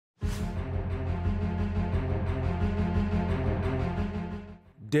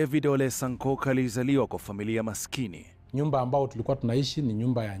David Ole Sankok alizaliwa kwa familia maskini. Nyumba ambao tulikuwa tunaishi ni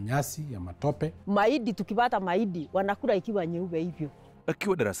nyumba ya nyasi, ya matope. Mahindi tukipata mahindi wanakula ikiwa nyeupe hivyo.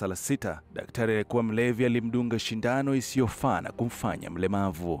 Akiwa darasa la 6, daktari aliyekuwa mlevi alimdunga shindano isiyofaa na kumfanya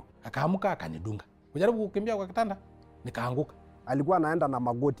mlemavu. Akaamka akanidunga. Kujaribu kukimbia kwa kitanda, nikaanguka. Alikuwa anaenda na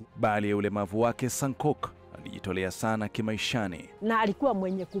magoti. Bali ya ulemavu wake, Sankok alijitolea sana kimaishani. Na alikuwa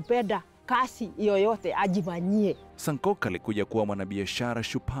mwenye kupenda kasi yoyote ajifanyie. Sankok alikuja kuwa mwanabiashara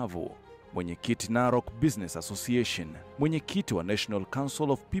shupavu, mwenyekiti Narok Business Association, mwenyekiti wa National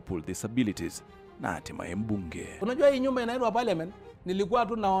Council of People with Disabilities na hatimaye mbunge. Unajua hii nyumba inaitwa Parliament, nilikuwa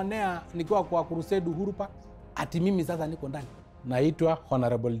tu naonea nikiwa kwa crusade Uhuru Park, ati mimi sasa niko ndani. Naitwa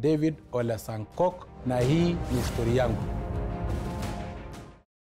Honorable David Ole Sankok na hii ni historia yangu.